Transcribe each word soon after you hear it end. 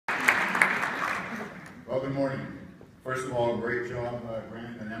Well, good morning. First of all, great job,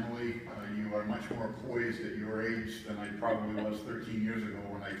 Grant and Emily. You are much more poised at your age than I probably was 13 years ago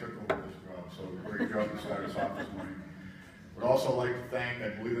when I took over this job. So great job to start us off this morning. Would also like to thank, I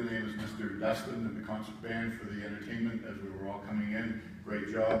believe the name is Mr. Dustin and the concert band for the entertainment as we were all coming in.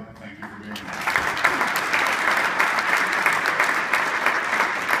 Great job. Thank you for being here.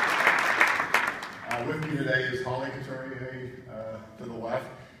 With me today is Holly Couturier to the left.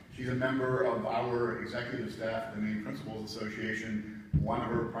 She's a member of our executive staff, the Maine Principals Association. One of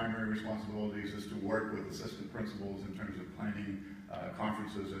her primary responsibilities is to work with assistant principals in terms of planning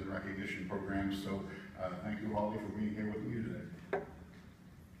conferences and recognition programs. So thank you, Holly, for being here with me today.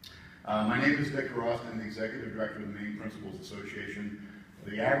 My name is Dick Rost. I'm the executive director of the Maine Principals Association.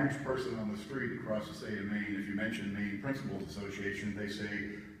 The average person on the street across the state of Maine, if you mention Maine Principals Association, they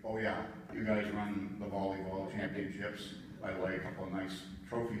say, oh yeah, you guys run the volleyball championships. By the way, a couple of nice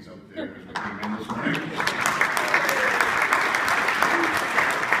trophies out there as we came in this morning.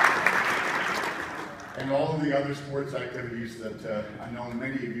 And all of the other sports activities that I know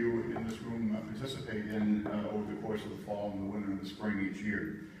many of you in this room participate in over the course of the fall and the winter and the spring each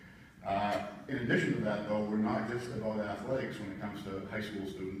year. In addition to that, though, we're not just about athletics when it comes to high school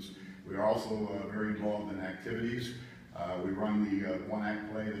students. We are also very involved in activities. We run the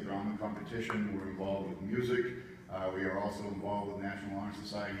one-act play, the drama competition. We're involved with music. We are also involved with National Honor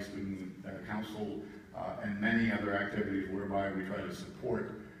Society Student Council and many other activities whereby we try to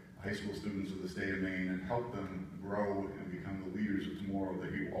support high school students of the state of Maine and help them grow and become the leaders of tomorrow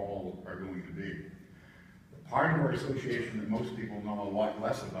that you all are going to be. The part of our association that most people know a lot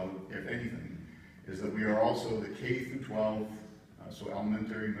less about, if anything, is that we are also the K through 12, so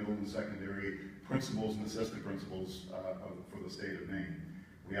elementary, middle, and secondary principals and assistant principals for the state of Maine.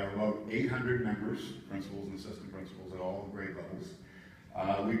 We have about 800 members, principals and assistant principals at all grade levels.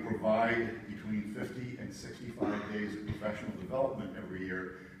 We provide between 50 and 65 days of professional development every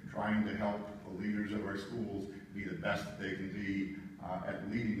year, trying to help the leaders of our schools be the best that they can be at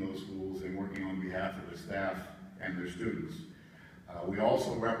leading those schools and working on behalf of their staff and their students. We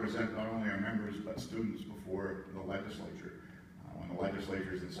also represent not only our members, but students before the legislature. When the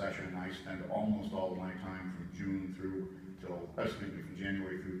legislature is in session, I spend almost all of my time from June through from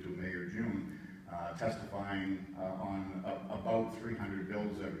January through to May or June, testifying on about 300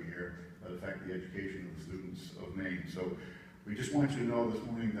 bills every year that affect the education of the students of Maine. So we just want you to know this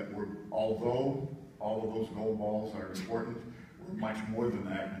morning that although all of those gold balls are important, we're much more than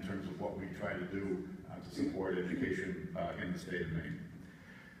that in terms of what we try to do to support education in the state of Maine.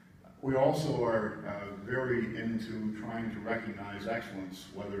 We also are very into trying to recognize excellence,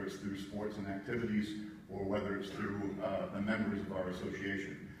 whether it's through sports and activities or whether it's through the members of our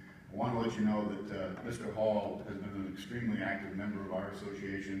association. I want to let you know that Mr. Hall has been an extremely active member of our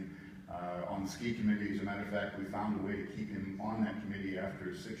association on the ski committee. As a matter of fact, we found a way to keep him on that committee after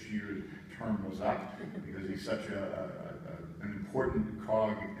his 6-year term was up because he's such an important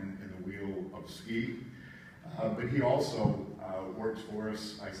cog in the wheel of ski. But he also works for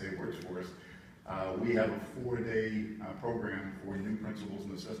us. I say works for us. We have a 4-day program for new principals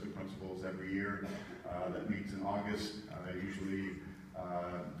and assistant principals every year that meets in August, usually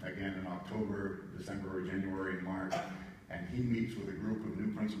again in October, December, or January, and March. And he meets with a group of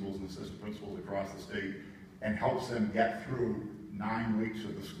new principals and assistant principals across the state and helps them get through 9 weeks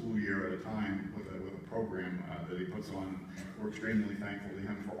of the school year at a time with a program that he puts on. We're extremely thankful to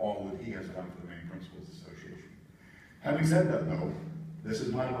him for all that he has done for the Maine Principals Association. Having said that, though, this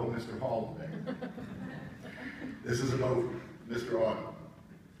is not about Mr. Hall today. This is about Mr. Otto.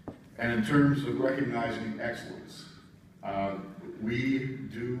 And in terms of recognizing excellence, we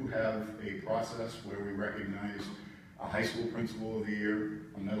do have a process where we recognize a high school principal of the year,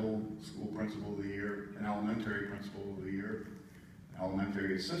 a middle school principal of the year, an elementary principal of the year, an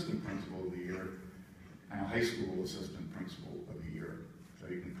elementary assistant principal of the year, and a high school assistant principal of the year. So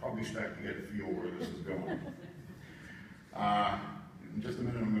you can probably start to get a feel where this is going. In just a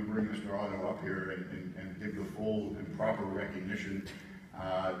minute, I'm going to bring Mr. Otto up here and give the full and proper recognition.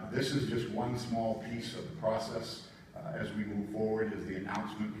 This is just one small piece of the process as we move forward, is the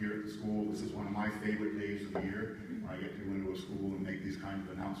announcement here at the school. This is one of my favorite days of the year when I get to go into a school and make these kinds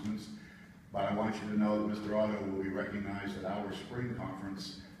of announcements. But I want you to know that Mr. Otto will be recognized at our spring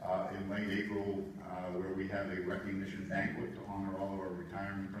conference in late April, where we have a recognition banquet to honor all of our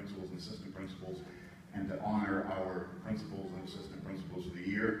retiring principals and assistant principals and to honor our principals and assistant principals of the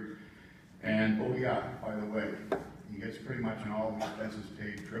year. And what we got, by the way, he gets pretty much an all-expenses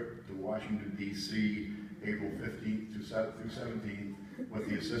paid trip to Washington, D.C., April 15th through 17th, with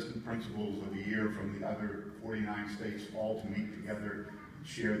the assistant principals of the year from the other 49 states, all to meet together,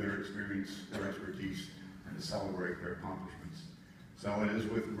 share their experience, their expertise and to celebrate their accomplishments. So it is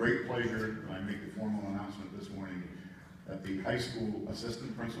with great pleasure that I make the formal announcement this morning that the high school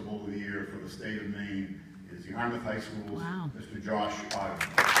assistant principal of the year for the state of Maine is Yarmouth High School's Mr.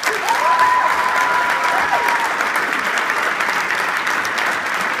 JOttowPart1.